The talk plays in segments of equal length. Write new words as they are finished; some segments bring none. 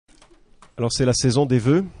Alors c'est la saison des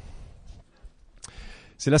vœux.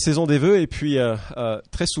 C'est la saison des vœux et puis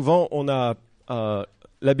très souvent on a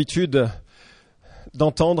l'habitude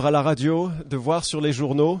d'entendre à la radio, de voir sur les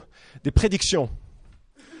journaux des prédictions.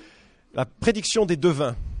 La prédiction des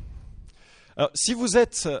devins. Alors si vous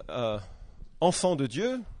êtes enfant de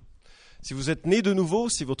Dieu, si vous êtes né de nouveau,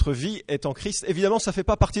 si votre vie est en Christ, évidemment ça ne fait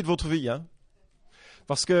pas partie de votre vie.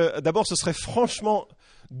 Parce que d'abord ce serait franchement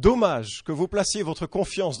dommage que vous placiez votre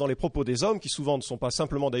confiance dans les propos des hommes, qui souvent ne sont pas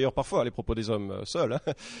simplement, d'ailleurs parfois les propos des hommes seuls.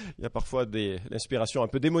 Il y a parfois l'inspiration un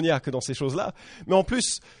peu démoniaque dans ces choses-là. Mais en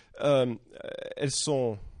plus, elles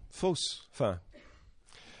sont fausses.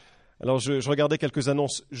 Alors je regardais quelques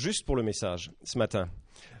annonces juste pour le message ce matin.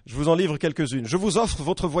 Je vous en livre quelques-unes. Je vous offre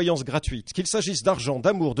votre voyance gratuite. Qu'il s'agisse d'argent,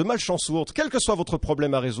 d'amour, de malchance ou autre, quel que soit votre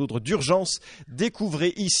problème à résoudre, d'urgence,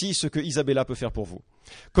 découvrez ici ce que Isabella peut faire pour vous.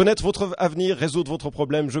 Connaître votre avenir, résoudre votre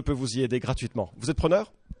problème, je peux vous y aider gratuitement. Vous êtes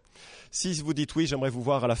preneur ? Si vous dites oui, j'aimerais vous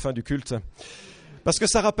voir à la fin du culte. Parce que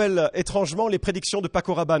ça rappelle étrangement les prédictions de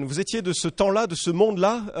Paco Rabanne. Vous étiez de ce temps-là, de ce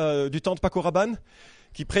monde-là, du temps de Paco Rabanne,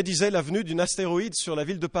 qui prédisait la venue d'une astéroïde sur la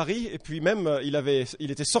ville de Paris, et puis même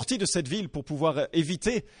il était sorti de cette ville pour pouvoir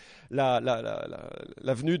éviter la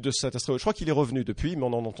venue de cet astéroïde. Je crois qu'il est revenu depuis, mais on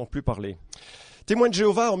n'en entend plus parler. Témoins de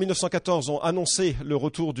Jéhovah, en 1914, ont annoncé le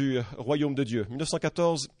retour du royaume de Dieu.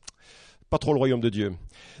 1914, pas trop le royaume de Dieu.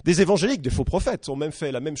 Des évangéliques, des faux prophètes, ont même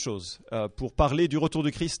fait la même chose pour parler du retour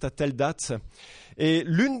du Christ à telle date. Et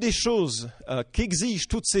l'une des choses qu'exigent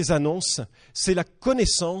toutes ces annonces, c'est la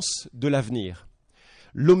connaissance de l'avenir.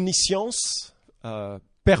 L'omniscience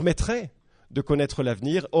permettrait de connaître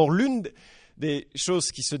l'avenir. Or, l'une des choses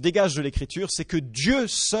qui se dégagent de l'Écriture, c'est que Dieu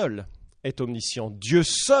seul est omniscient. Dieu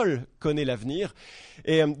seul connaît l'avenir.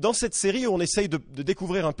 Et dans cette série, on essaye de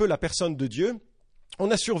découvrir un peu la personne de Dieu.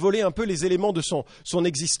 On a survolé un peu les éléments de son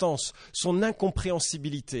existence, son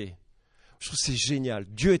incompréhensibilité. Je trouve que c'est génial.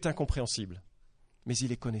 Dieu est incompréhensible, mais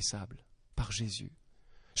il est connaissable par Jésus.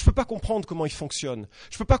 Je ne peux pas comprendre comment il fonctionne.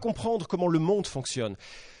 Je ne peux pas comprendre comment le monde fonctionne.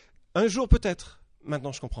 Un jour peut-être,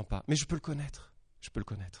 maintenant je ne comprends pas, mais je peux le connaître. Je peux le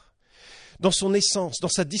connaître. Dans son essence, dans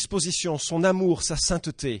sa disposition, son amour, sa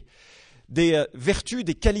sainteté, des vertus,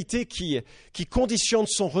 des qualités qui conditionnent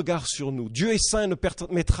son regard sur nous. Dieu est saint, ne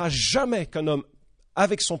permettra jamais qu'un homme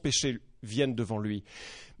avec son péché vienne devant lui.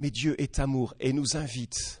 Mais Dieu est amour et nous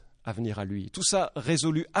invite à venir à lui. Tout ça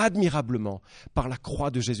résolu admirablement par la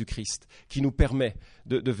croix de Jésus-Christ qui nous permet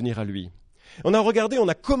de venir à lui. On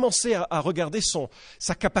a commencé à regarder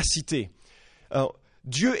sa capacité. Alors,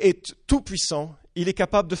 Dieu est tout-puissant, il est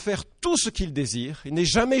capable de faire tout ce qu'il désire, il n'est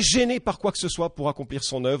jamais gêné par quoi que ce soit pour accomplir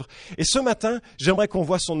son œuvre. Et ce matin, j'aimerais qu'on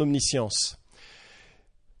voit son omniscience.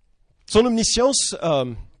 Son omniscience,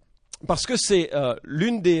 parce que c'est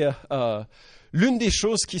l'une des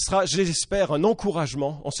choses qui sera, je l'espère, un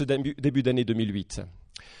encouragement en ce début d'année 2008.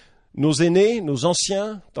 Nos aînés, nos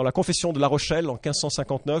anciens, dans la confession de La Rochelle en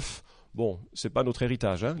 1559, bon, ce n'est pas notre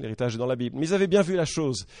héritage, l'héritage est dans la Bible, mais ils avaient bien vu la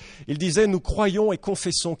chose. Ils disaient, nous croyons et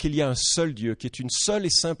confessons qu'il y a un seul Dieu, qui est une seule et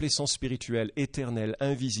simple essence spirituelle, éternelle,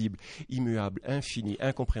 invisible, immuable, infinie,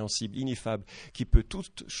 incompréhensible, ineffable, qui peut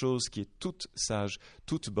toute chose, qui est toute sage,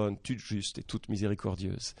 toute bonne, toute juste et toute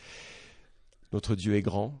miséricordieuse. Notre Dieu est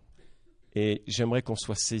grand. Et j'aimerais qu'on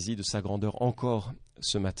soit saisi de sa grandeur encore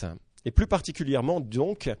ce matin. Et plus particulièrement,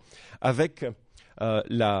 donc, avec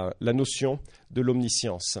la notion de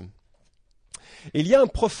l'omniscience. Et il y a un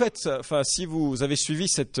prophète, si vous avez suivi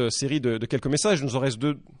cette série de quelques messages, il nous en reste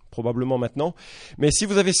 2 probablement maintenant, mais si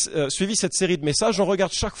vous avez suivi cette série de messages, on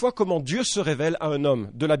regarde chaque fois comment Dieu se révèle à un homme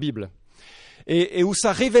de la Bible. Et où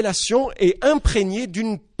sa révélation est imprégnée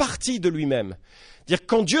d'une partie de lui-même. C'est-à-dire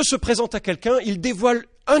quand Dieu se présente à quelqu'un, il dévoile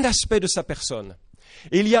un aspect de sa personne.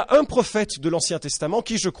 Et il y a un prophète de l'Ancien Testament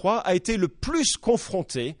qui, je crois, a été le plus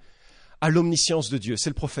confronté à l'omniscience de Dieu.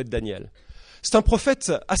 C'est le prophète Daniel. C'est un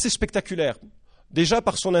prophète assez spectaculaire, déjà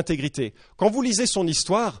par son intégrité. Quand vous lisez son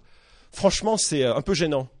histoire, franchement, c'est un peu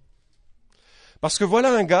gênant. Parce que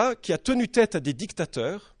voilà un gars qui a tenu tête à des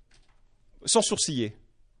dictateurs sans sourciller.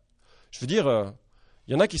 Je veux dire,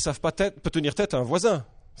 il y en a qui ne savent pas tenir tête à un voisin.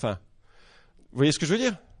 Vous voyez ce que je veux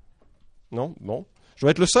dire ? Non ? Bon. Je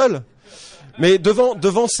dois être le seul. Mais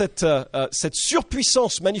devant cette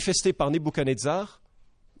surpuissance manifestée par Nebuchadnezzar,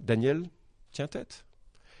 Daniel tient tête.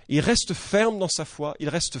 Il reste ferme dans sa foi, il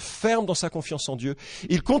reste ferme dans sa confiance en Dieu.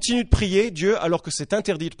 Il continue de prier Dieu alors que c'est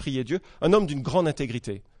interdit de prier Dieu. Un homme d'une grande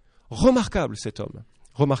intégrité. Remarquable cet homme.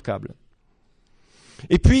 Remarquable.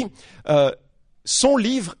 Et puis, son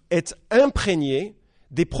livre est imprégné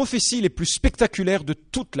des prophéties les plus spectaculaires de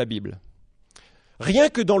toute la Bible. Rien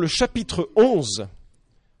que dans le chapitre 11,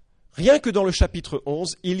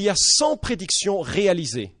 il y a 100 prédictions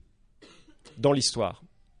réalisées. dans l'histoire.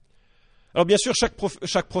 Alors bien sûr,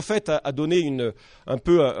 chaque prophète a donné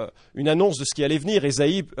une annonce de ce qui allait venir.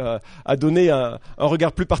 Ésaïe a donné un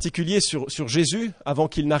regard plus particulier sur Jésus avant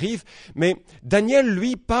qu'il n'arrive. Mais Daniel,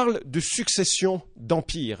 lui, parle de succession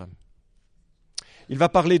d'empires. Il va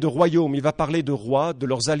parler de royaumes, il va parler de rois, de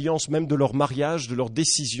leurs alliances, même de leurs mariages, de leurs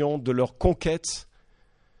décisions, de leurs conquêtes.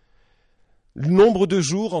 Le nombre de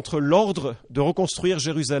jours entre l'ordre de reconstruire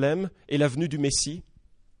Jérusalem et la venue du Messie.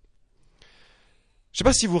 Je ne sais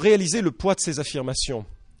pas si vous réalisez le poids de ces affirmations.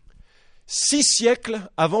 6 siècles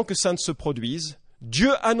avant que ça ne se produise,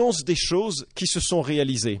 Dieu annonce des choses qui se sont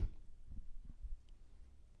réalisées.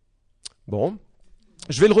 Bon,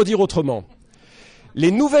 je vais le redire autrement.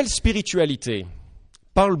 Les nouvelles spiritualités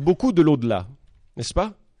parlent beaucoup de l'au-delà, n'est-ce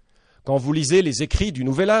pas ? Quand vous lisez les écrits du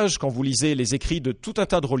Nouvel Âge, quand vous lisez les écrits de tout un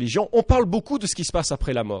tas de religions, on parle beaucoup de ce qui se passe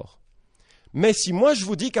après la mort. Mais si moi je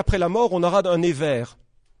vous dis qu'après la mort, on aura un nez vert,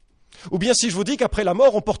 ou bien si je vous dis qu'après la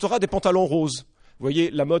mort, on portera des pantalons roses. Vous voyez,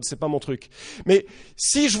 la mode, c'est pas mon truc. Mais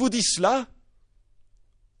si je vous dis cela,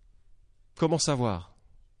 comment savoir ?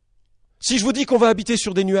 Si je vous dis qu'on va habiter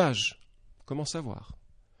sur des nuages, comment savoir ?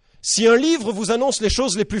 Si un livre vous annonce les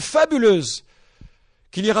choses les plus fabuleuses,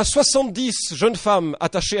 qu'il y aura 70 jeunes femmes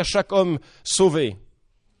attachées à chaque homme sauvé,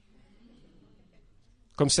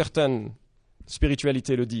 comme certaines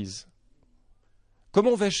spiritualités le disent,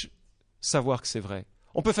 comment vais-je savoir que c'est vrai ?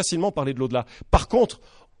 On peut facilement parler de l'au-delà. Par contre,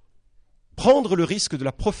 prendre le risque de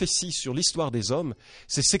la prophétie sur l'histoire des hommes,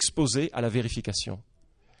 c'est s'exposer à la vérification.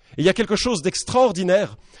 Et il y a quelque chose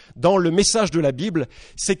d'extraordinaire dans le message de la Bible,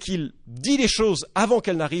 c'est qu'il dit les choses avant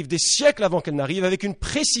qu'elles n'arrivent, des siècles avant qu'elles n'arrivent, avec une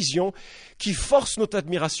précision qui force notre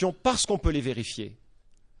admiration parce qu'on peut les vérifier.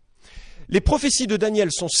 Les prophéties de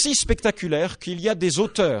Daniel sont si spectaculaires qu'il y a des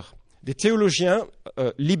auteurs, des théologiens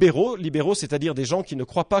libéraux, c'est-à-dire des gens qui ne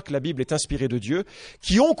croient pas que la Bible est inspirée de Dieu,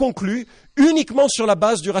 qui ont conclu uniquement sur la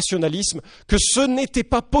base du rationalisme que ce n'était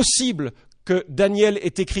pas possible que Daniel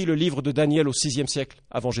ait écrit le livre de Daniel au VIe siècle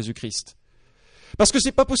avant Jésus-Christ. Parce que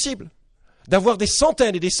c'est pas possible d'avoir des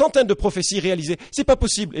centaines et des centaines de prophéties réalisées. C'est pas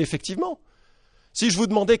possible. Et effectivement, si je vous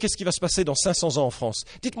demandais qu'est-ce qui va se passer dans 500 ans en France,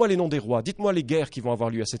 dites-moi les noms des rois, dites-moi les guerres qui vont avoir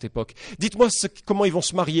lieu à cette époque, dites-moi comment ils vont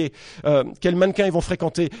se marier, quels mannequins ils vont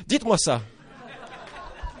fréquenter, dites-moi ça.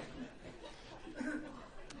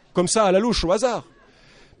 Comme ça, à la louche, au hasard.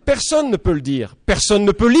 Personne ne peut le dire, personne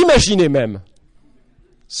ne peut l'imaginer même,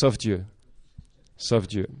 sauf Dieu. Sauf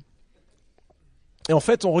Dieu. Et en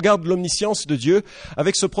fait, on regarde l'omniscience de Dieu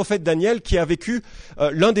avec ce prophète Daniel qui a vécu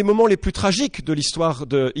l'un des moments les plus tragiques de l'histoire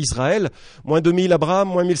d'Israël. Moins 2000 Abraham,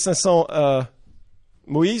 moins 1500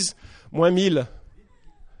 Moïse, moins 1000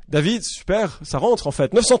 David, super, ça rentre en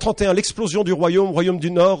fait. 931, l'explosion du royaume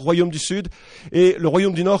du nord, royaume du sud, et le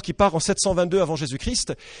royaume du nord qui part en 722 avant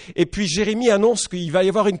Jésus-Christ. Et puis Jérémie annonce qu'il va y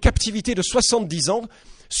avoir une captivité de 70 ans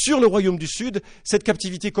sur le royaume du sud. Cette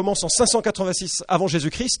captivité commence en 586 avant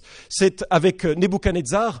Jésus-Christ. C'est avec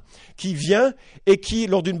Nebuchadnezzar qui vient et qui,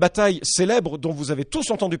 lors d'une bataille célèbre dont vous avez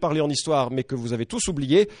tous entendu parler en histoire, mais que vous avez tous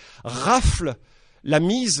oublié, rafle la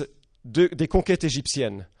mise des conquêtes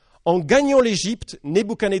égyptiennes. En gagnant l'Égypte,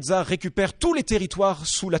 Nebuchadnezzar récupère tous les territoires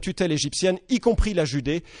sous la tutelle égyptienne, y compris la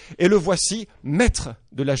Judée, et le voici maître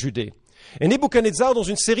de la Judée. Et Nebuchadnezzar, dans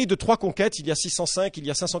une série de 3 conquêtes, il y a 605, il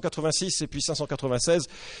y a 586 et puis 596,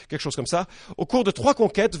 quelque chose comme ça, au cours de 3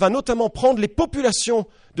 conquêtes, va notamment prendre les populations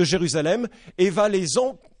de Jérusalem et va les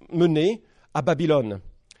emmener à Babylone.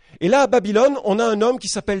 Et là, à Babylone, on a un homme qui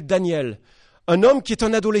s'appelle Daniel, un homme qui est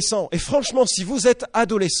un adolescent. Et franchement, si vous êtes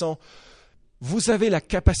adolescent, vous avez la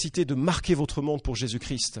capacité de marquer votre monde pour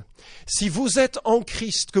Jésus-Christ. Si vous êtes en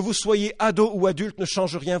Christ, que vous soyez ado ou adulte, ne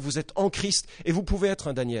change rien, vous êtes en Christ et vous pouvez être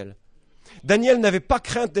un Daniel. Daniel n'avait pas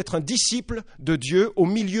crainte d'être un disciple de Dieu au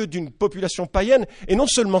milieu d'une population païenne, et non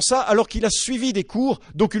seulement ça, alors qu'il a suivi des cours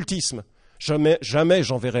d'occultisme. Jamais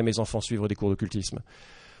j'enverrai mes enfants suivre des cours d'occultisme.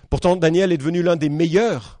 Pourtant, Daniel est devenu l'un des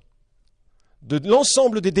meilleurs de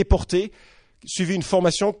l'ensemble des déportés, suivi une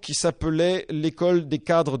formation qui s'appelait l'école des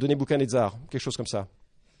cadres de Nebuchadnezzar, quelque chose comme ça.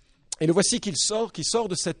 Et le voici qui sort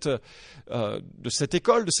de cette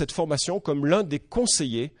école, de cette formation, comme l'un des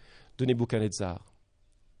conseillers de Nebuchadnezzar.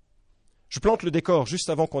 Je plante le décor juste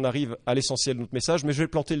avant qu'on arrive à l'essentiel de notre message, mais je vais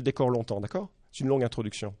planter le décor longtemps, d'accord ? C'est une longue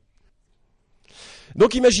introduction.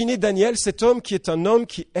 Donc imaginez Daniel, cet homme qui est un homme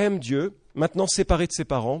qui aime Dieu, maintenant séparé de ses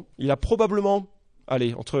parents. Il a probablement,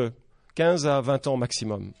 entre 15 à 20 ans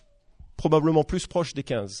maximum, probablement plus proche des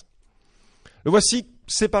 15. Le voici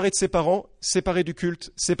séparé de ses parents, séparé du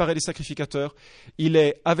culte, séparé des sacrificateurs. Il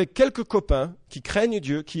est avec quelques copains qui craignent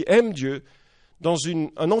Dieu, qui aiment Dieu, dans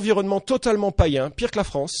un environnement totalement païen, pire que la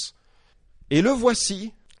France. Et le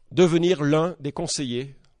voici devenir l'un des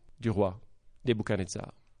conseillers du roi.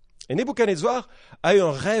 Nebuchadnezzar. Et Nebuchadnezzar a eu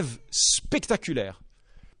un rêve spectaculaire.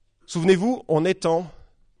 Souvenez-vous, on est en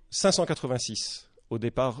 586, au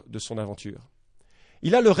départ de son aventure.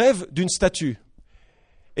 Il a le rêve d'une statue.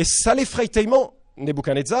 Et ça l'effraie tellement,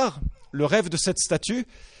 Nebuchadnezzar, le rêve de cette statue,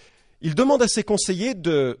 il demande à ses conseillers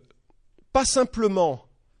de pas simplement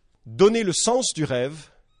donner le sens du rêve,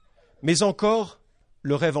 mais encore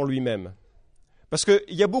le rêve en lui-même. Parce qu'il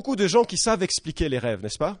y a beaucoup de gens qui savent expliquer les rêves,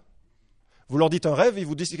 n'est-ce pas? Vous leur dites un rêve, ils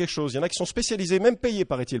vous disent quelque chose. Il y en a qui sont spécialisés, même payés,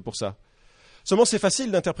 paraît-il, pour ça. Seulement, c'est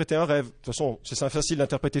facile d'interpréter un rêve. De toute façon, c'est facile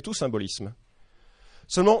d'interpréter tout symbolisme.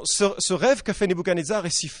 Seulement, ce rêve qu'a fait Nebuchadnezzar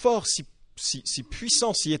est si fort, si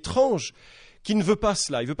puissant, si étrange, qu'il ne veut pas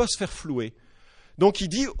cela, il ne veut pas se faire flouer. Donc il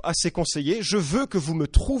dit à ses conseillers, je veux que vous me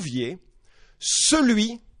trouviez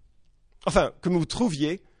que vous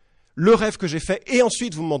trouviez le rêve que j'ai fait, et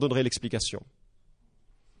ensuite vous m'en donnerez l'explication.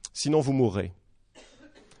 Sinon vous mourrez.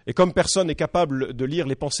 Et comme personne n'est capable de lire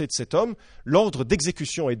les pensées de cet homme, l'ordre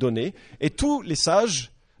d'exécution est donné, et tous les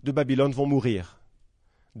sages de Babylone vont mourir.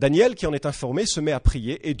 Daniel, qui en est informé, se met à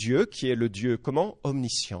prier, et Dieu, qui est le Dieu, comment?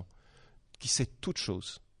 Omniscient, qui sait toutes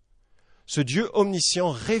choses. Ce Dieu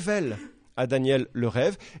omniscient révèle à Daniel le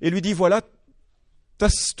rêve, et lui dit, voilà,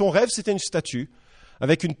 ton rêve c'était une statue,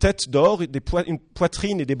 avec une tête d'or, une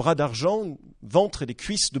poitrine et des bras d'argent, ventre et des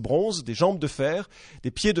cuisses de bronze, des jambes de fer, des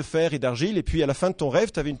pieds de fer et d'argile, et puis à la fin de ton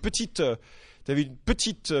rêve, tu avais une petite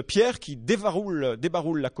pierre qui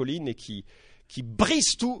débaroule la colline et qui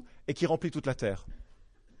brise tout et qui remplit toute la terre.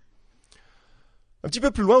 Un petit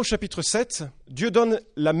peu plus loin, au chapitre 7, Dieu donne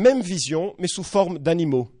la même vision, mais sous forme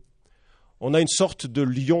d'animaux. On a une sorte de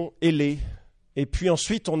lion ailé, et puis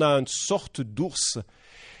ensuite on a une sorte d'ours.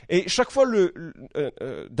 Et chaque fois,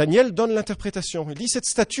 Daniel donne l'interprétation. Il dit, cette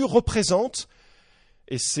statue représente,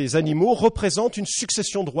 et ces animaux représentent une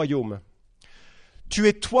succession de royaumes. Tu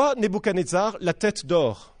es toi, Nebuchadnezzar, la tête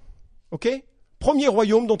d'or. Ok? Premier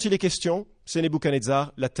royaume dont il est question, c'est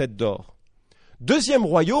Nebuchadnezzar, la tête d'or. Deuxième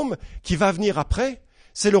royaume qui va venir après,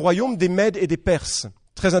 c'est le royaume des Mèdes et des Perses.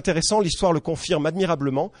 Très intéressant, l'histoire le confirme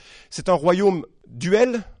admirablement. C'est un royaume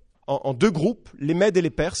duel en deux groupes, les Mèdes et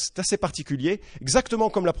les Perses, c'est assez particulier, exactement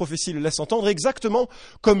comme la prophétie le laisse entendre, exactement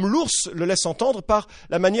comme l'ours le laisse entendre par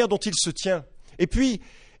la manière dont il se tient. Et puis,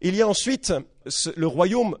 il y a ensuite le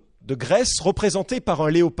royaume de Grèce représenté par un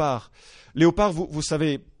léopard. Léopard, vous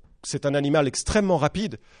savez, c'est un animal extrêmement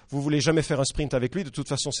rapide. Vous ne voulez jamais faire un sprint avec lui. De toute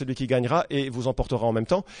façon, c'est lui qui gagnera et vous emportera en même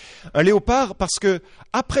temps. Un léopard parce que,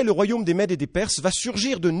 après le royaume des Mèdes et des Perses, va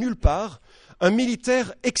surgir de nulle part un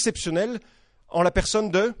militaire exceptionnel en la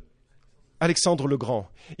personne de Alexandre le Grand.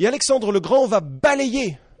 Et Alexandre le Grand va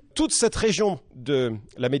balayer toute cette région de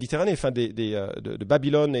la Méditerranée, enfin de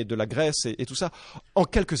Babylone et de la Grèce et tout ça, en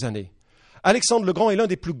quelques années. Alexandre le Grand est l'un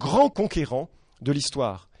des plus grands conquérants de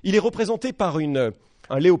l'histoire. Il est représenté par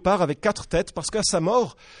un léopard avec 4 têtes, parce qu'à sa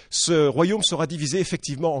mort, ce royaume sera divisé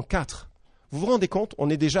effectivement en 4. Vous vous rendez compte? On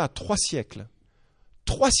est déjà à 3 siècles.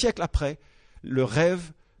 3 siècles après le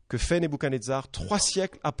rêve que fait Nebuchadnezzar, 3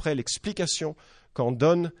 siècles après l'explication qu'en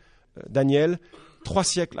donne Daniel, 3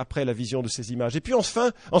 siècles après la vision de ces images. Et puis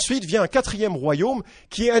ensuite vient un 4e royaume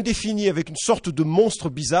qui est indéfini avec une sorte de monstre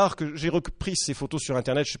bizarre que j'ai repris ces photos sur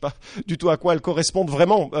Internet. Je ne sais pas du tout à quoi elles correspondent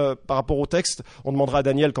vraiment par rapport au texte. On demandera à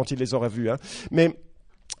Daniel quand il les aura vus. Hein. Mais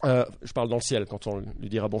je parle dans le ciel quand on lui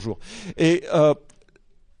dira bonjour. Et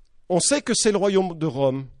on sait que c'est le royaume de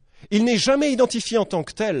Rome. Il n'est jamais identifié en tant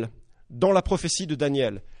que tel dans la prophétie de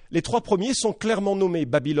Daniel. Les 3 premiers sont clairement nommés,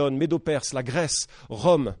 Babylone, Médo-Perse, la Grèce,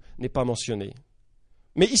 Rome n'est pas mentionné.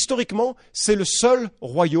 Mais historiquement, c'est le seul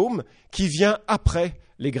royaume qui vient après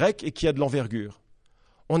les Grecs et qui a de l'envergure.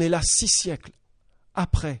 On est là 6 siècles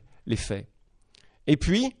après les faits. Et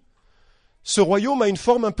puis, ce royaume a une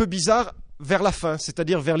forme un peu bizarre vers la fin,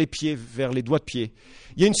 c'est-à-dire vers les pieds, vers les doigts de pied.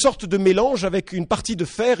 Il y a une sorte de mélange avec une partie de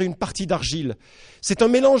fer et une partie d'argile. C'est un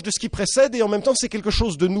mélange de ce qui précède et en même temps c'est quelque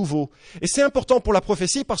chose de nouveau. Et c'est important pour la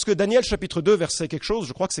prophétie parce que Daniel chapitre 2 verset quelque chose,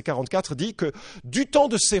 je crois que c'est 44, dit que du temps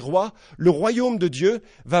de ces rois, le royaume de Dieu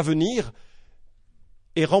va venir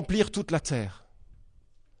et remplir toute la terre.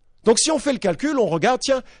 Donc si on fait le calcul, on regarde,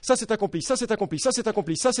 tiens, ça c'est accompli, ça c'est accompli, ça c'est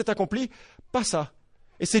accompli, ça c'est accompli, pas ça.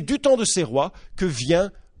 Et c'est du temps de ces rois que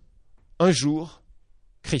vient un jour,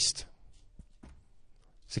 Christ.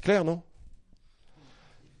 C'est clair, non?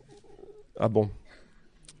 Ah bon.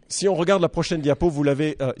 Si on regarde la prochaine diapo, vous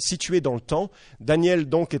l'avez situé dans le temps. Daniel,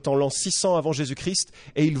 donc, est en l'an 600 avant Jésus-Christ,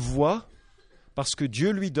 et il voit, parce que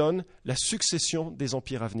Dieu lui donne la succession des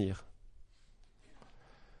empires à venir.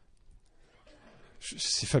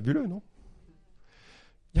 C'est fabuleux, non?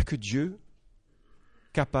 Il n'y a que Dieu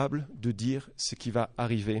capable de dire ce qui va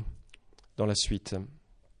arriver dans la suite.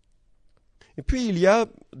 Et puis il y a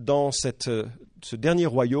dans ce dernier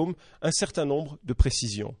royaume un certain nombre de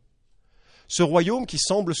précisions. Ce royaume qui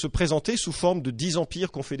semble se présenter sous forme de 10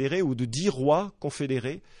 empires confédérés ou de 10 rois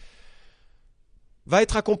confédérés va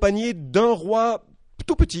être accompagné d'un roi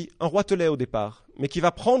tout petit, un roi telet au départ, mais qui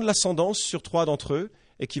va prendre l'ascendance sur 3 d'entre eux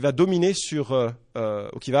et qui va dominer qui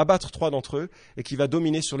va abattre 3 d'entre eux et qui va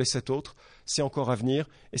dominer sur les 7 autres. C'est encore à venir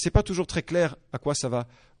et ce n'est pas toujours très clair à quoi ça va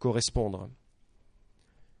correspondre.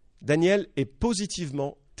 Daniel est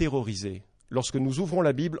positivement terrorisé lorsque nous ouvrons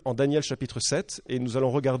la Bible en Daniel chapitre 7 et nous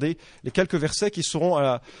allons regarder les quelques versets qui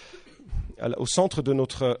seront au centre de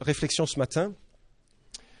notre réflexion ce matin.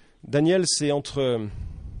 Daniel, c'est entre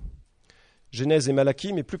Genèse et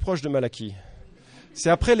Malachie, mais plus proche de Malachie.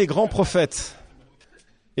 C'est après les grands prophètes.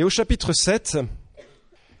 Et au chapitre 7,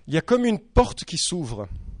 il y a comme une porte qui s'ouvre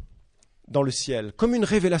dans le ciel, comme une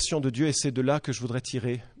révélation de Dieu, et c'est de là que je voudrais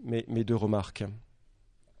tirer mes 2 remarques.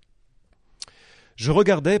 Je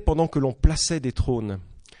regardais pendant que l'on plaçait des trônes.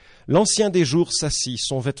 L'ancien des jours s'assit,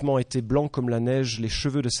 son vêtement était blanc comme la neige, les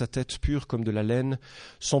cheveux de sa tête purs comme de la laine.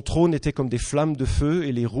 Son trône était comme des flammes de feu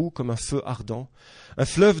et les roues comme un feu ardent. Un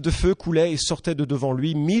fleuve de feu coulait et sortait de devant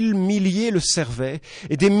lui, 1000 milliers le servaient,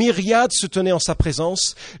 et des myriades se tenaient en sa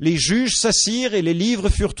présence. Les juges s'assirent et les livres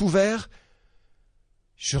furent ouverts.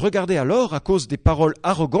 Je regardais alors, à cause des paroles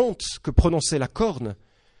arrogantes que prononçait la corne.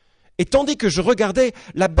 Et tandis que je regardais,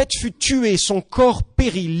 la bête fut tuée, son corps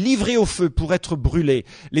périt, livré au feu pour être brûlé.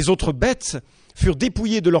 Les autres bêtes furent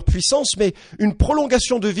dépouillées de leur puissance, mais une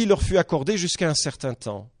prolongation de vie leur fut accordée jusqu'à un certain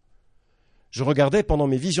temps. Je regardais pendant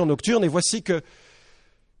mes visions nocturnes, et voici que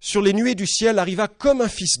sur les nuées du ciel arriva comme un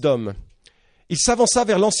fils d'homme. Il s'avança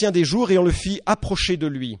vers l'ancien des jours, et on le fit approcher de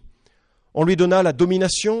lui. On lui donna la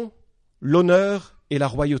domination, l'honneur et la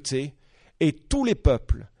royauté, et tous les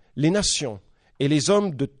peuples, les nations, et les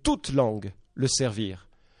hommes de toute langue le servirent.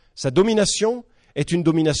 Sa domination est une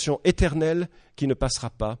domination éternelle qui ne passera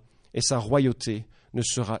pas, et sa royauté ne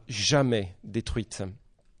sera jamais détruite.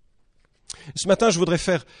 Ce matin, je voudrais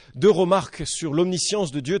faire 2 remarques sur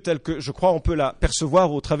l'omniscience de Dieu telle que je crois on peut la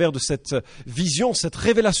percevoir au travers de cette vision, cette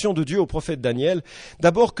révélation de Dieu au prophète Daniel.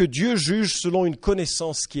 D'abord, que Dieu juge selon une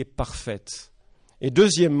connaissance qui est parfaite. Et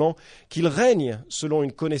deuxièmement, qu'il règne selon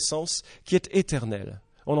une connaissance qui est éternelle.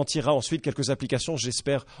 On en tirera ensuite quelques applications,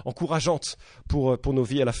 j'espère, encourageantes pour nos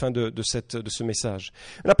vies à la fin de ce message.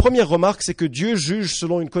 La première remarque, c'est que Dieu juge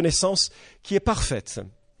selon une connaissance qui est parfaite.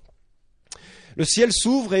 Le ciel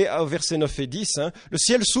s'ouvre, et au verset 9 et 10, le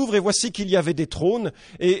ciel s'ouvre et voici qu'il y avait des trônes.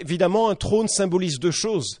 Et évidemment, un trône symbolise 2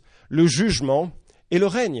 choses, le jugement et le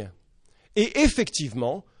règne. Et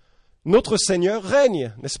effectivement, notre Seigneur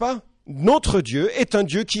règne, n'est-ce pas ? Notre Dieu est un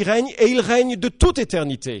Dieu qui règne et il règne de toute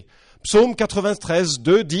éternité. Psaume 93,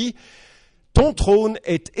 2 dit « Ton trône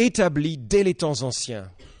est établi dès les temps anciens. »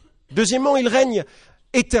 Deuxièmement, il règne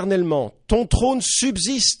éternellement. Ton trône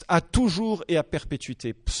subsiste à toujours et à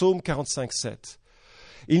perpétuité. Psaume 45, 7.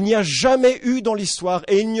 Il n'y a jamais eu dans l'histoire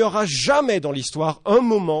et il n'y aura jamais dans l'histoire un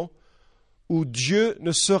moment où Dieu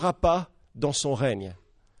ne sera pas dans son règne.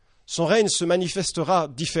 Son règne se manifestera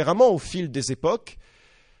différemment au fil des époques.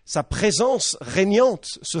 Sa présence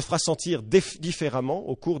régnante se fera sentir différemment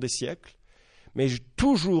au cours des siècles, mais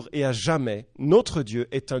toujours et à jamais, notre Dieu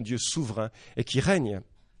est un Dieu souverain et qui règne.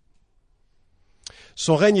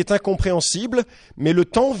 Son règne est incompréhensible, mais le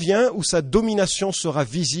temps vient où sa domination sera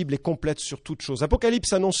visible et complète sur toute chose.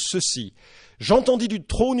 Apocalypse annonce ceci. J'entendis du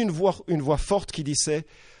trône une voix forte qui disait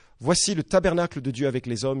 « Voici le tabernacle de Dieu avec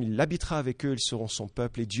les hommes, il habitera avec eux, ils seront son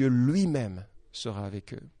peuple, et Dieu lui-même sera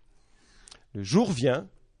avec eux. » Le jour vient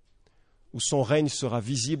où son règne sera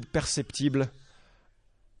visible, perceptible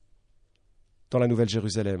dans la Nouvelle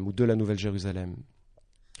Jérusalem ou de la Nouvelle Jérusalem.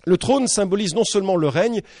 Le trône symbolise non seulement le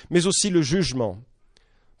règne, mais aussi le jugement.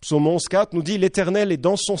 Psaume 11, 4 nous dit « L'Éternel est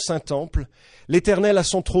dans son saint temple, l'Éternel a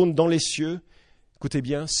son trône dans les cieux. » Écoutez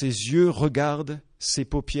bien, ses yeux regardent, ses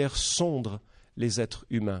paupières sondent les êtres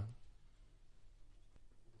humains.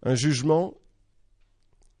 Un jugement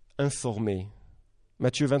informé.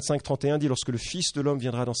 Matthieu 25, 31 dit « Lorsque le Fils de l'homme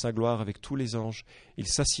viendra dans sa gloire avec tous les anges, il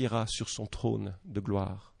s'assiera sur son trône de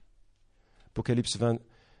gloire. » Apocalypse 20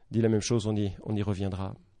 dit la même chose, on y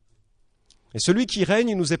reviendra. Et celui qui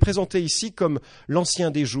règne nous est présenté ici comme l'ancien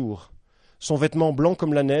des jours. Son vêtement blanc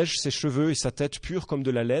comme la neige, ses cheveux et sa tête pure comme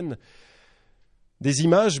de la laine. Des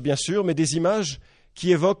images, bien sûr, mais des images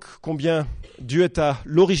qui évoquent combien Dieu est à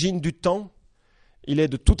l'origine du temps. Il est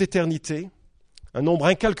de toute éternité. Un nombre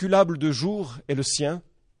incalculable de jours est le sien.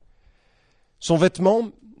 Son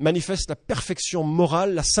vêtement manifeste la perfection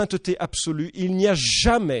morale, la sainteté absolue. Il n'y a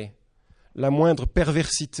jamais la moindre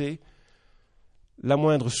perversité, la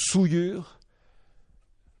moindre souillure,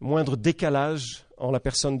 moindre décalage en la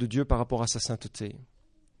personne de Dieu par rapport à sa sainteté.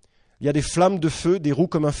 Il y a des flammes de feu, des roues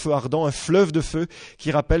comme un feu ardent, un fleuve de feu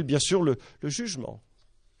qui rappelle bien sûr le jugement.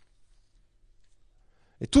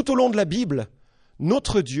 Et tout au long de la Bible,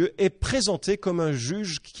 notre Dieu est présenté comme un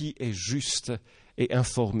juge qui est juste et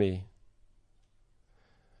informé.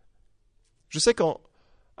 Je sais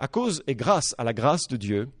qu'à cause et grâce à la grâce de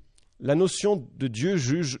Dieu, la notion de Dieu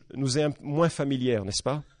juge nous est moins familière, n'est-ce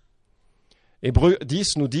pas? Hébreux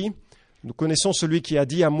 10 nous dit, nous connaissons celui qui a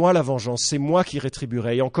dit « À moi la vengeance, c'est moi qui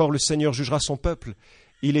rétribuerai. » Et encore, le Seigneur jugera son peuple.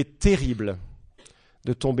 Il est terrible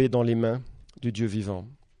de tomber dans les mains du Dieu vivant.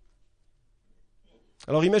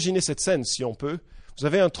 Alors imaginez cette scène, si on peut. Vous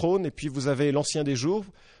avez un trône et puis vous avez l'Ancien des Jours,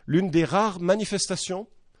 l'une des rares manifestations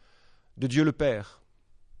de Dieu le Père.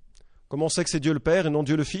 Comment on sait que c'est Dieu le Père et non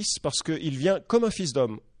Dieu le Fils? Parce qu'il vient comme un fils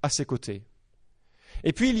d'homme à ses côtés.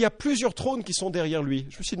 Et puis il y a plusieurs trônes qui sont derrière lui.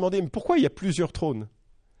 Je me suis demandé, mais pourquoi il y a plusieurs trônes?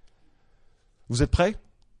 Vous êtes prêts?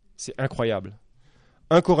 C'est incroyable.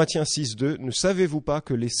 1 Corinthiens 6, 2, ne savez-vous pas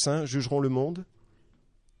que les saints jugeront le monde?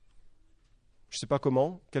 Je ne sais pas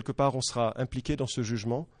comment, quelque part on sera impliqué dans ce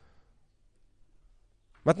jugement.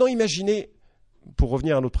 Maintenant imaginez, pour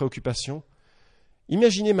revenir à notre préoccupation,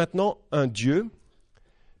 imaginez maintenant un Dieu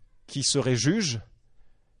qui serait juge,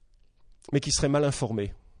 mais qui serait mal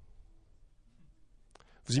informé.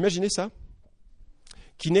 Vous imaginez ça?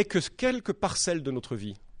 Qui n'est que quelques parcelles de notre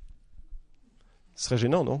vie. Ce serait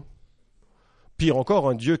gênant, non? Pire encore,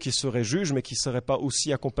 un Dieu qui serait juge, mais qui ne serait pas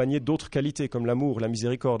aussi accompagné d'autres qualités, comme l'amour, la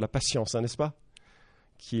miséricorde, la patience, n'est-ce pas?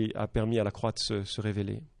 Qui a permis à la croix de se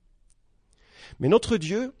révéler. Mais notre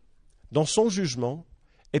Dieu, dans son jugement,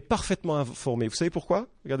 est parfaitement informé. Vous savez pourquoi?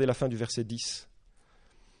 Regardez la fin du verset 10.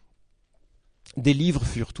 Des livres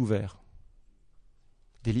furent ouverts.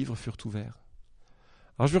 Des livres furent ouverts.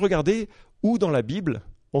 Alors je vais regarder où dans la Bible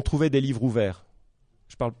on trouvait des livres ouverts.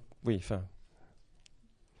 Le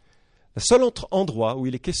seul autre endroit où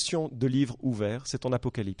il est question de livres ouverts, c'est en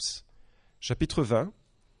Apocalypse, chapitre 20,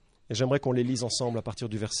 et j'aimerais qu'on les lise ensemble à partir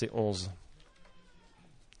du verset 11.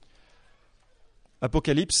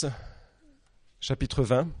 Apocalypse, chapitre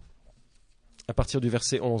 20, à partir du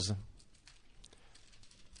verset 11.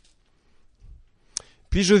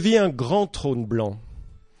 Puis je vis un grand trône blanc,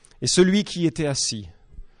 et celui qui y était assis.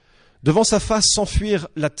 Devant sa face s'enfuirent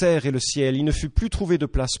la terre et le ciel, il ne fut plus trouvé de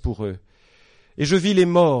place pour eux. Et je vis les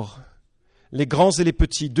morts, les grands et les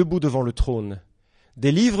petits, debout devant le trône.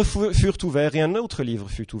 Des livres furent ouverts, et un autre livre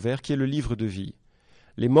fut ouvert, qui est le livre de vie.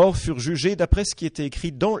 Les morts furent jugés d'après ce qui était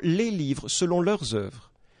écrit dans les livres, selon leurs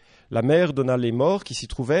œuvres. La mer donna les morts qui s'y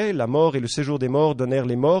trouvaient, la mort et le séjour des morts donnèrent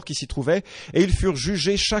les morts qui s'y trouvaient, et ils furent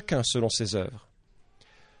jugés chacun selon ses œuvres.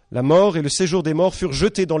 La mort et le séjour des morts furent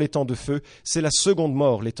jetés dans les temps de feu. C'est la seconde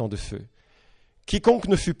mort, les temps de feu. Quiconque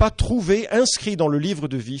ne fut pas trouvé inscrit dans le livre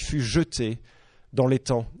de vie fut jeté dans les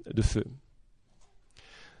temps de feu.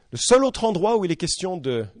 Le seul autre endroit où il est question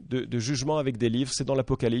de jugement avec des livres, c'est dans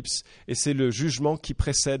l'Apocalypse, et c'est le jugement qui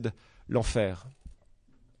précède l'enfer.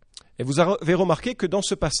 Et vous avez remarqué que dans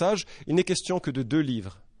ce passage, il n'est question que de 2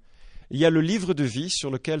 livres. Il y a le livre de vie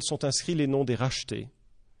sur lequel sont inscrits les noms des rachetés.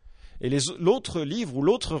 Et l'autre livre ou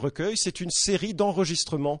l'autre recueil, c'est une série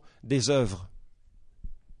d'enregistrements des œuvres.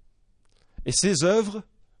 Et ces œuvres,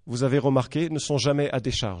 vous avez remarqué, ne sont jamais à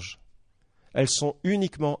décharge. Elles sont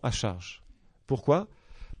uniquement à charge. Pourquoi?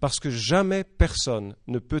 Parce que jamais personne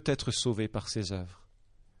ne peut être sauvé par ces œuvres.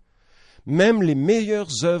 Même les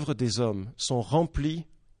meilleures œuvres des hommes sont remplies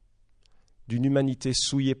d'une humanité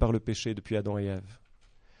souillée par le péché depuis Adam et Ève.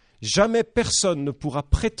 Jamais personne ne pourra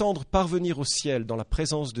prétendre parvenir au ciel dans la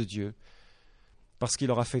présence de Dieu parce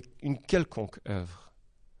qu'il aura fait une quelconque œuvre.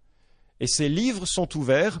 Et ces livres sont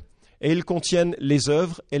ouverts et ils contiennent les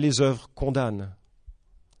œuvres et les œuvres condamnent.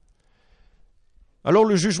 Alors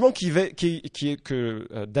le jugement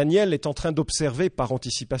que Daniel est en train d'observer par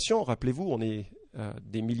anticipation, rappelez-vous, on est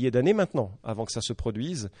des milliers d'années maintenant avant que ça se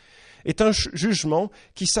produise, est un jugement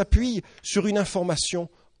qui s'appuie sur une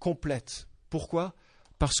information complète. Pourquoi?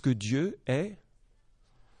 Parce que Dieu est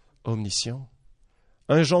omniscient.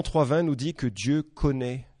 1 Jean 3,20 nous dit que Dieu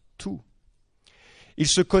connaît tout. Il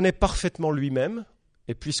se connaît parfaitement lui-même,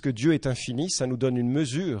 et puisque Dieu est infini, ça nous donne une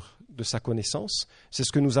mesure de sa connaissance. C'est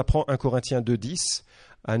ce que nous apprend 1 Corinthiens 2,10.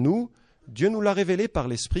 À nous, Dieu nous l'a révélé par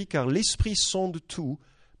l'Esprit, car l'Esprit sonde tout,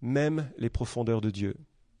 même les profondeurs de Dieu.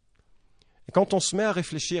 Et quand on se met à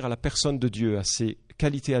réfléchir à la personne de Dieu, à ses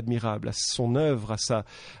qualités admirables, à son œuvre,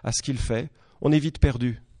 à ce qu'il fait, on est vite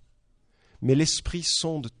perdu. Mais l'Esprit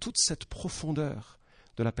sonde toute cette profondeur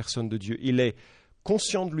de la personne de Dieu. Il est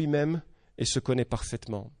conscient de lui-même et se connaît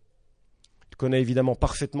parfaitement. Il connaît évidemment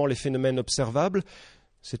parfaitement les phénomènes observables,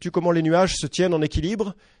 Sais-tu comment les nuages se tiennent en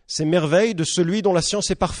équilibre? Ces merveilles de celui dont la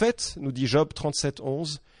science est parfaite, nous dit Job 37,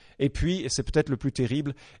 11. Et puis, et c'est peut-être le plus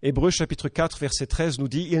terrible, Hébreux chapitre 4, verset 13 nous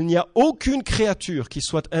dit « Il n'y a aucune créature qui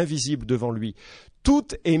soit invisible devant lui. Tout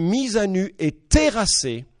est mis à nu et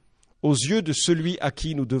terrassé aux yeux de celui à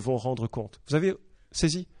qui nous devons rendre compte. » Vous avez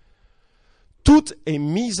saisi? Tout est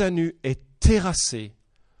mis à nu et terrassé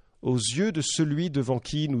aux yeux de celui devant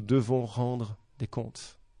qui nous devons rendre des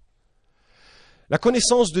comptes. La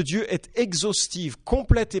connaissance de Dieu est exhaustive,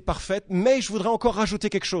 complète et parfaite, mais je voudrais encore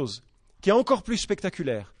rajouter quelque chose qui est encore plus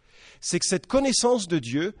spectaculaire. C'est que cette connaissance de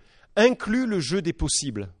Dieu inclut le jeu des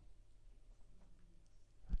possibles.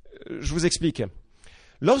 Je vous explique.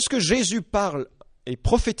 Lorsque Jésus parle et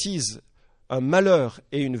prophétise un malheur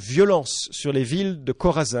et une violence sur les villes de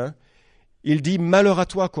Chorazin, il dit « Malheur à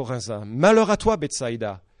toi, Chorazin, malheur à toi,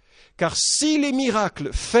 Bethsaïda, car si les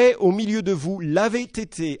miracles faits au milieu de vous l'avaient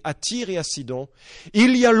été à Tyr et à Sidon,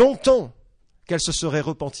 il y a longtemps qu'elles se seraient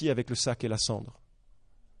repenties avec le sac et la cendre. »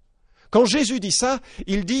 Quand Jésus dit ça,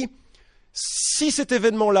 il dit « Si cet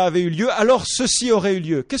événement-là avait eu lieu, alors ceci aurait eu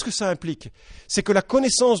lieu. » Qu'est-ce que ça implique? C'est que la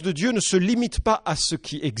connaissance de Dieu ne se limite pas à ce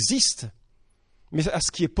qui existe, mais à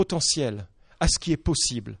ce qui est potentiel, à ce qui est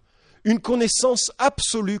possible. Une connaissance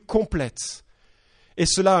absolue, complète. Et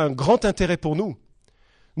cela a un grand intérêt pour nous.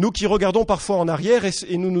 Nous qui regardons parfois en arrière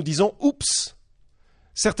et nous nous disons « Oups !»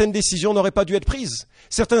 Certaines décisions n'auraient pas dû être prises.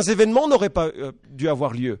 Certains événements n'auraient pas dû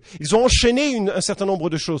avoir lieu. Ils ont enchaîné un certain nombre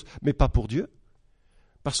de choses, mais pas pour Dieu.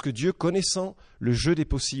 Parce que Dieu, connaissant le jeu des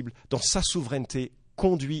possibles, dans sa souveraineté,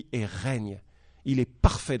 conduit et règne. Il est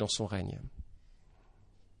parfait dans son règne.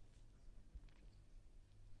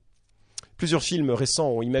 Plusieurs films récents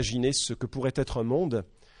ont imaginé ce que pourrait être un monde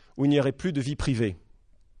où il n'y aurait plus de vie privée.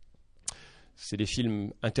 C'est des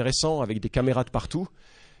films intéressants avec des caméras de partout.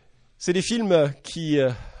 C'est des films qui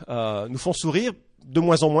nous font sourire de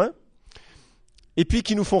moins en moins et puis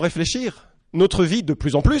qui nous font réfléchir. Notre vie, de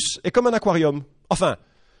plus en plus, est comme un aquarium. Enfin,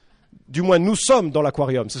 du moins, nous sommes dans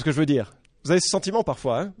l'aquarium, c'est ce que je veux dire. Vous avez ce sentiment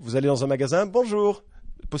parfois, hein? Vous allez dans un magasin, bonjour,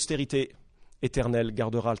 postérité éternelle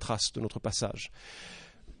gardera la trace de notre passage.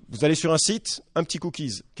 Vous allez sur un site, un petit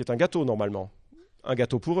cookies, qui est un gâteau normalement, un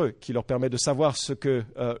gâteau pour eux, qui leur permet de savoir ce que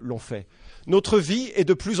l'on fait. Notre vie est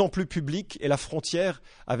de plus en plus publique et la frontière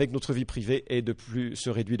avec notre vie privée se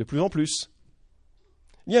réduit de plus en plus.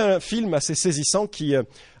 Il y a un film assez saisissant qui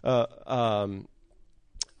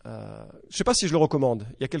je ne sais pas si je le recommande.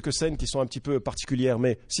 Il y a quelques scènes qui sont un petit peu particulières,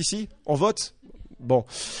 mais si, on vote. Bon.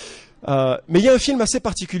 Mais il y a un film assez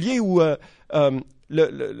particulier où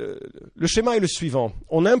le schéma est le suivant.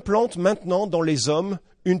 On implante maintenant dans les hommes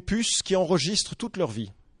une puce qui enregistre toute leur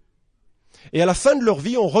vie. Et à la fin de leur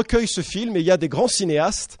vie, on recueille ce film et il y a des grands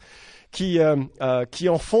cinéastes qui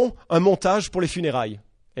en font un montage pour les funérailles.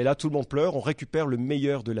 Et là, tout le monde pleure, on récupère le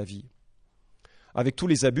meilleur de la vie. Avec tous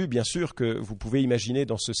les abus, bien sûr, que vous pouvez imaginer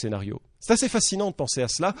dans ce scénario. C'est assez fascinant de penser à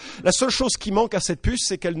cela. La seule chose qui manque à cette puce,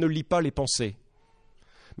 c'est qu'elle ne lit pas les pensées.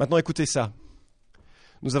 Maintenant, écoutez ça.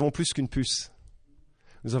 Nous avons plus qu'une puce.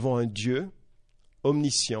 Nous avons un Dieu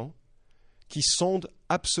omniscient qui sonde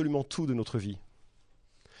absolument tout de notre vie.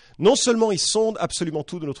 Non seulement il sonde absolument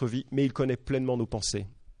tout de notre vie, mais il connaît pleinement nos pensées.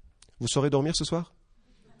 Vous saurez dormir ce soir?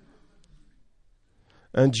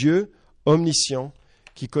 Un Dieu omniscient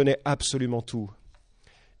qui connaît absolument tout.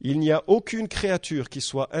 Il n'y a aucune créature qui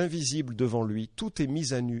soit invisible devant lui. Tout est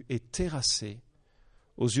mis à nu et terrassé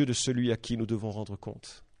aux yeux de celui à qui nous devons rendre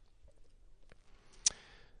compte.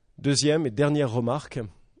 Deuxième et dernière remarque,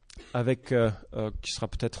 qui sera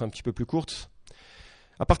peut-être un petit peu plus courte.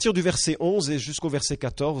 À partir du verset 11 et jusqu'au verset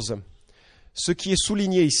 14, ce qui est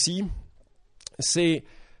souligné ici, c'est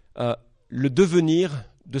le devenir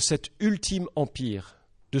de cet ultime empire,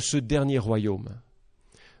 de ce dernier royaume.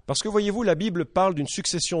 Parce que voyez-vous, la Bible parle d'une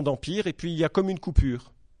succession d'empires et puis il y a comme une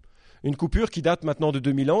coupure. Une coupure qui date maintenant de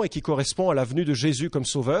 2000 ans et qui correspond à la venue de Jésus comme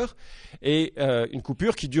sauveur et une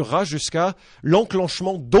coupure qui durera jusqu'à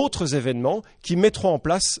l'enclenchement d'autres événements qui mettront en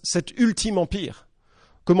place cet ultime empire.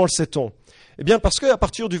 Comment le sait-on? Eh bien parce qu'à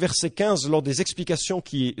partir du verset 15, lors des explications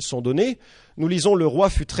qui sont données, nous lisons « Le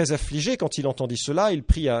roi fut très affligé quand il entendit cela, il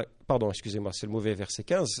prit à... » Pardon, excusez-moi, c'est le mauvais verset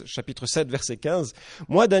 15, chapitre 7, verset 15. «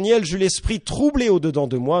 Moi, Daniel, j'eus l'esprit troublé au-dedans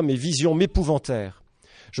de moi, mes visions m'épouvantèrent.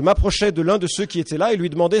 Je m'approchai de l'un de ceux qui étaient là et lui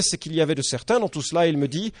demandai ce qu'il y avait de certain dans tout cela. Il me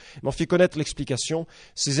dit, il m'en fit connaître l'explication,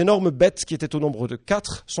 ces énormes bêtes qui étaient au nombre de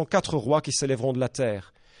 4 sont 4 rois qui s'élèveront de la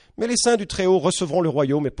terre. Mais les saints du Très-Haut recevront le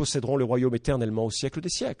royaume et posséderont le royaume éternellement au siècle des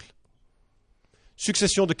siècles. »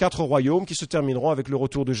 Succession de 4 royaumes qui se termineront avec le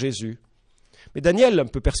retour de Jésus. Mais Daniel, un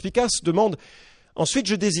peu perspicace, demande Ensuite,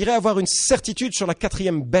 je désirais avoir une certitude sur la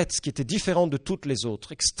quatrième bête qui était différente de toutes les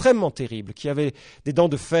autres, extrêmement terrible, qui avait des dents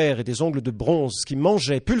de fer et des ongles de bronze, qui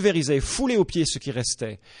mangeait, pulvérisait et foulait aux pieds ce qui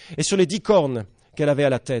restait, et sur les 10 cornes qu'elle avait à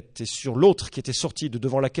la tête, et sur l'autre qui était sortie, de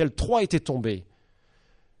devant laquelle 3 étaient tombés.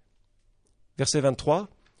 Verset 23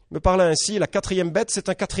 me parla ainsi, la quatrième bête, c'est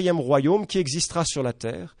un quatrième royaume qui existera sur la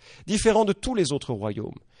terre, différent de tous les autres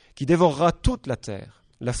royaumes, qui dévorera toute la terre,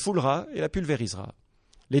 la foulera et la pulvérisera.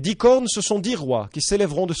 Les 10 cornes, ce sont 10 rois qui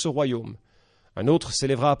s'élèveront de ce royaume. Un autre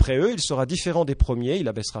s'élèvera après eux, il sera différent des premiers, il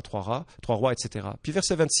abaissera 3 rois, etc. Puis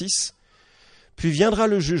verset 26, « Puis viendra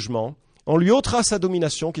le jugement, on lui ôtera sa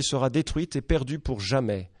domination qui sera détruite et perdue pour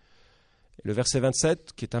jamais. » Et le verset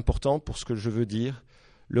 27, qui est important pour ce que je veux dire,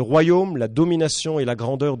 « Le royaume, la domination et la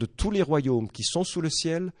grandeur de tous les royaumes qui sont sous le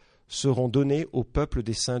ciel seront donnés au peuple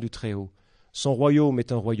des saints du Très-Haut. Son royaume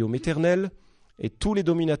est un royaume éternel, et tous les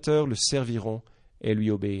dominateurs le serviront et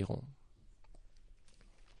lui obéiront. »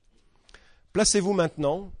 Placez-vous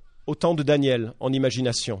maintenant au temps de Daniel en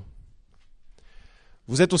imagination.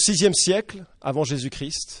 Vous êtes au 6e siècle avant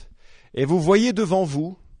Jésus-Christ et vous voyez devant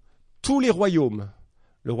vous tous les royaumes.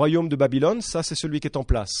 Le royaume de Babylone, ça c'est celui qui est en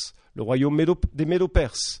place. Le royaume des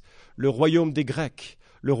Médo-Perses, le royaume des Grecs,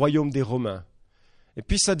 le royaume des Romains. Et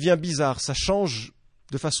puis ça devient bizarre, ça change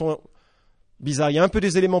de façon bizarre. Il y a un peu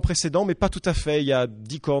des éléments précédents, mais pas tout à fait. Il y a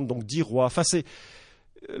 10 cornes, donc 10 rois. Enfin,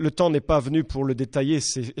 le temps n'est pas venu pour le détailler.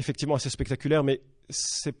 C'est effectivement assez spectaculaire, mais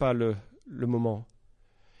ce n'est pas le moment.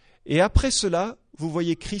 Et après cela, vous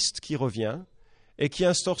voyez Christ qui revient et qui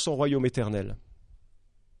instaure son royaume éternel.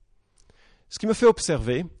 Ce qui me fait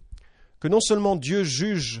observer que non seulement Dieu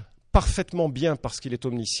juge parfaitement bien parce qu'il est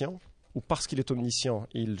omniscient, ou parce qu'il est omniscient,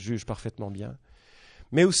 il juge parfaitement bien,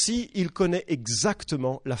 mais aussi il connaît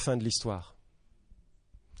exactement la fin de l'histoire.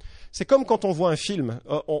 C'est comme quand on voit un film,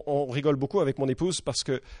 on rigole beaucoup avec mon épouse parce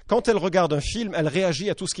que quand elle regarde un film, elle réagit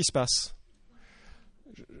à tout ce qui se passe.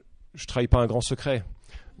 Je ne trahis pas un grand secret,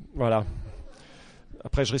 voilà.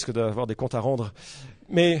 Après, je risque d'avoir des comptes à rendre.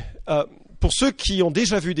 Mais pour ceux qui ont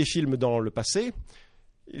déjà vu des films dans le passé,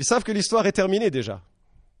 ils savent que l'histoire est terminée déjà.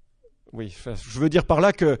 Oui, je veux dire par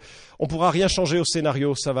là qu'on ne pourra rien changer au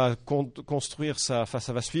scénario, ça va construire, ça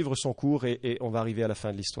va suivre son cours et on va arriver à la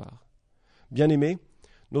fin de l'histoire. Bien-aimés,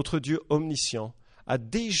 notre Dieu omniscient a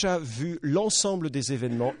déjà vu l'ensemble des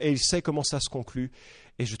événements et il sait comment ça se conclut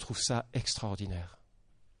et je trouve ça extraordinaire.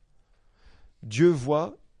 Dieu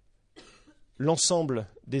voit l'ensemble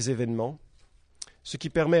des événements, ce qui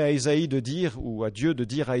permet à Ésaïe de dire, ou à Dieu de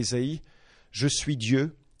dire à Ésaïe, « Je suis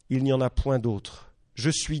Dieu, il n'y en a point d'autre. Je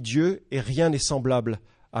suis Dieu et rien n'est semblable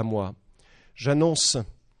à moi. J'annonce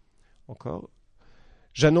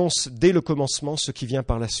dès le commencement ce qui vient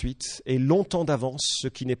par la suite et longtemps d'avance ce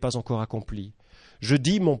qui n'est pas encore accompli. Je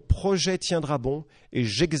dis mon projet tiendra bon et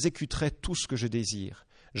j'exécuterai tout ce que je désire.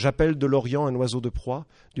 J'appelle de l'Orient un oiseau de proie,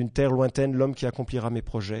 d'une terre lointaine l'homme qui accomplira mes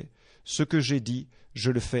projets. Ce que j'ai dit,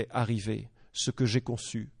 je le fais arriver. Ce que j'ai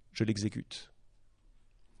conçu, je l'exécute. »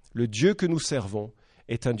 Le Dieu que nous servons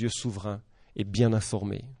est un Dieu souverain et bien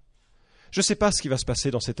informé. Je ne sais pas ce qui va se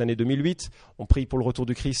passer dans cette année 2008. On prie pour le retour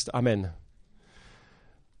du Christ. Amen.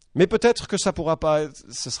 Mais peut-être que ce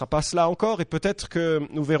ne sera pas cela encore, et peut-être que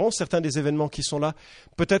nous verrons certains des événements qui sont là.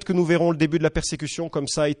 Peut-être que nous verrons le début de la persécution, comme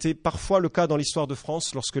ça a été parfois le cas dans l'histoire de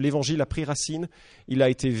France. Lorsque l'Évangile a pris racine, il a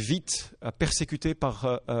été vite persécuté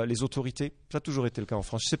par les autorités. Ça a toujours été le cas en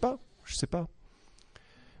France. Je ne sais pas.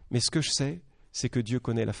 Mais ce que je sais, c'est que Dieu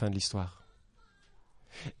connaît la fin de l'histoire.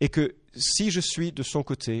 Et que si je suis de son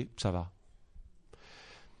côté, ça va.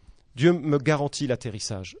 Dieu me garantit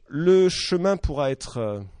l'atterrissage. Le chemin pourra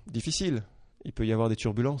être difficile, il peut y avoir des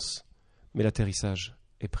turbulences, mais l'atterrissage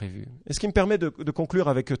est prévu. Et ce qui me permet de conclure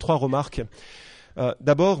avec 3 remarques.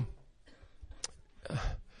 D'abord,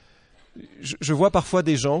 je vois parfois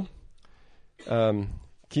des gens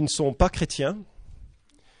qui ne sont pas chrétiens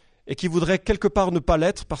et qui voudraient quelque part ne pas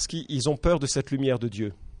l'être parce qu'ils ont peur de cette lumière de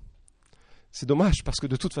Dieu. C'est dommage parce que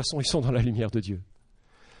de toute façon, ils sont dans la lumière de Dieu.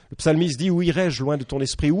 Le psalmiste dit « Où irai-je loin de ton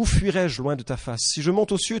esprit? Où fuirai-je loin de ta face? Si je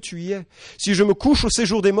monte aux cieux, tu y es. Si je me couche au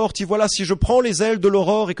séjour des morts, t'y voilà. Si je prends les ailes de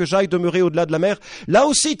l'aurore et que j'aille demeurer au-delà de la mer, là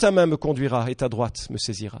aussi ta main me conduira et ta droite me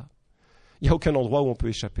saisira. » Il n'y a aucun endroit où on peut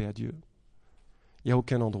échapper à Dieu. Il n'y a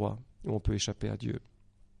aucun endroit où on peut échapper à Dieu.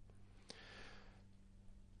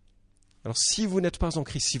 Alors si vous n'êtes pas en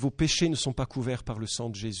Christ, si vos péchés ne sont pas couverts par le sang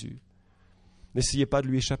de Jésus, n'essayez pas de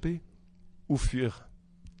lui échapper ou fuir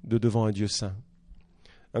de devant un Dieu saint.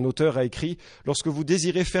 Un auteur a écrit « Lorsque vous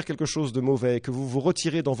désirez faire quelque chose de mauvais, que vous vous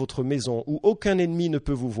retirez dans votre maison où aucun ennemi ne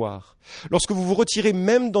peut vous voir, lorsque vous vous retirez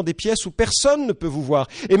même dans des pièces où personne ne peut vous voir,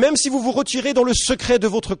 et même si vous vous retirez dans le secret de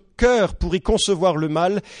votre cœur pour y concevoir le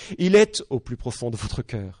mal, il est au plus profond de votre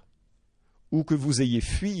cœur. Où que vous ayez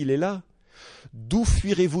fui, il est là. D'où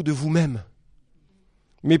fuirez-vous de vous-même ?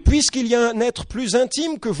 Mais puisqu'il y a un être plus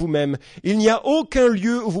intime que vous-même, il n'y a aucun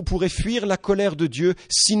lieu où vous pourrez fuir la colère de Dieu,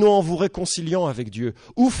 sinon en vous réconciliant avec Dieu.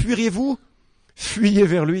 Où fuiriez-vous ? Fuyez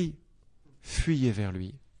vers lui. Fuyez vers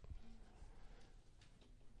lui.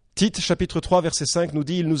 Tite, chapitre 3, verset 5 nous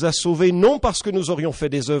dit « Il nous a sauvés non parce que nous aurions fait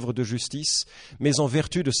des œuvres de justice, mais en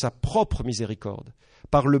vertu de sa propre miséricorde,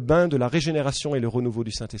 par le bain de la régénération et le renouveau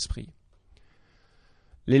du Saint-Esprit. »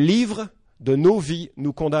 Les livres de nos vies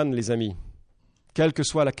nous condamnent, les amis. Quelle que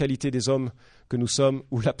soit la qualité des hommes que nous sommes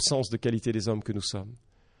ou l'absence de qualité des hommes que nous sommes.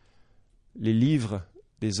 Les livres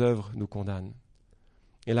des œuvres nous condamnent.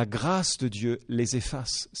 Et la grâce de Dieu les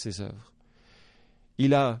efface, ces œuvres.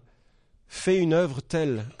 Il a fait une œuvre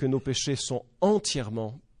telle que nos péchés sont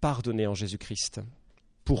entièrement pardonnés en Jésus-Christ,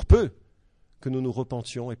 pour peu que nous nous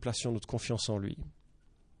repentions et placions notre confiance en lui.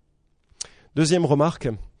 Deuxième remarque,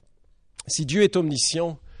 si Dieu est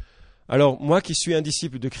omniscient, alors, moi qui suis un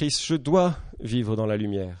disciple de Christ, je dois vivre dans la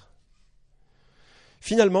lumière.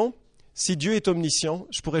 Finalement, si Dieu est omniscient,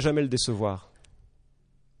 je ne pourrai jamais le décevoir.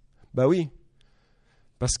 Ben oui,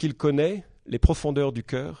 parce qu'il connaît les profondeurs du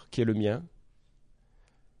cœur, qui est le mien,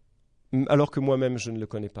 alors que moi-même, je ne le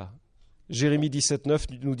connais pas. Jérémie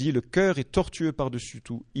 17,9 nous dit « Le cœur est tortueux par-dessus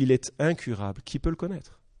tout, il est incurable. Qui peut le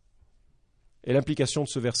connaître ?» Et l'implication de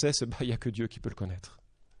ce verset, c'est il n'y a que Dieu qui peut le connaître.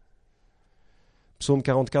 Psaume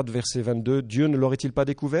 44, verset 22, « Dieu ne l'aurait-il pas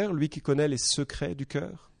découvert, lui qui connaît les secrets du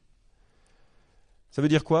cœur ?» Ça veut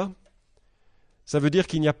dire quoi ? Ça veut dire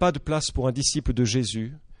qu'il n'y a pas de place pour un disciple de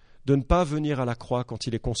Jésus de ne pas venir à la croix quand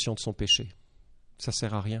il est conscient de son péché. Ça ne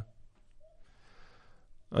sert à rien.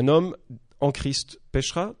 Un homme en Christ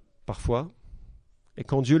péchera parfois, et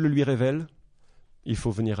quand Dieu le lui révèle, il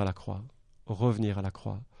faut venir à la croix, revenir à la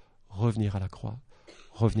croix, revenir à la croix,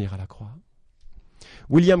 revenir à la croix.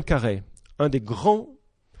 William Carey, un des grands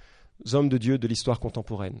hommes de Dieu de l'histoire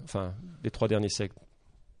contemporaine, enfin, des 2 derniers siècles.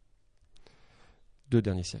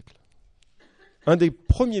 Un des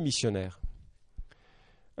premiers missionnaires.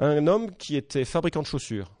 Un homme qui était fabricant de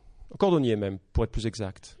chaussures, cordonnier même, pour être plus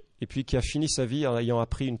exact, et puis qui a fini sa vie en ayant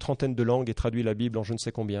appris une 30aine de langues et traduit la Bible en je ne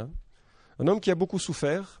sais combien. Un homme qui a beaucoup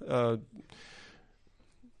souffert.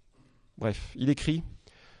 Bref, il écrit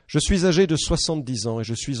 « Je suis âgé de 70 ans et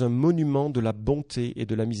je suis un monument de la bonté et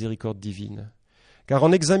de la miséricorde divine. Car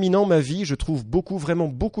en examinant ma vie, je trouve vraiment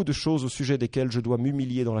beaucoup de choses au sujet desquelles je dois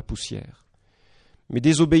m'humilier dans la poussière. Mes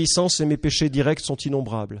désobéissances et mes péchés directs sont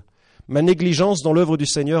innombrables. Ma négligence dans l'œuvre du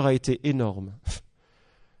Seigneur a été énorme.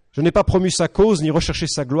 Je n'ai pas promu sa cause ni recherché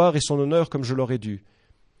sa gloire et son honneur comme je l'aurais dû.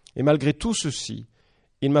 Et malgré tout ceci,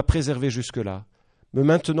 il m'a préservé jusque-là, me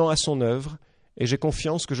maintenant à son œuvre, et j'ai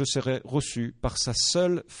confiance que je serai reçu par sa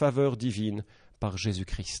seule faveur divine, par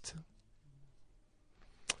Jésus-Christ. »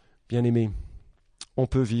 Bien-aimés, on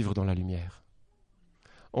peut vivre dans la lumière.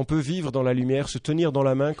 On peut vivre dans la lumière, se tenir dans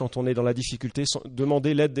la main quand on est dans la difficulté,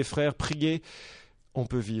 demander l'aide des frères, prier. On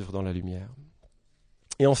peut vivre dans la lumière.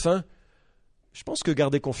 Et enfin, je pense que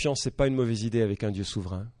garder confiance, ce n'est pas une mauvaise idée avec un Dieu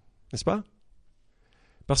souverain, n'est-ce pas ?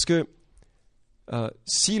 Parce que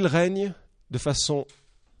s'il règne de façon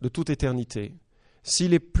de toute éternité,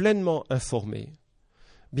 s'il est pleinement informé,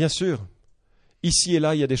 bien sûr, ici et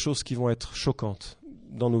là, il y a des choses qui vont être choquantes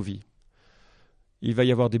dans nos vies. Il va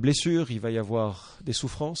y avoir des blessures, il va y avoir des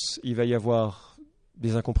souffrances, il va y avoir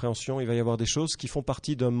des incompréhensions, il va y avoir des choses qui font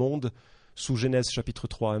partie d'un monde, sous Genèse chapitre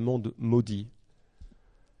 3, un monde maudit.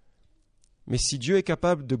 Mais si Dieu est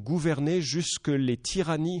capable de gouverner jusque les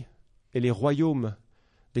tyrannies et les royaumes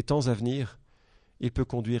des temps à venir, il peut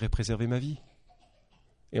conduire et préserver ma vie.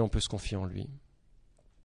 Et on peut se confier en lui.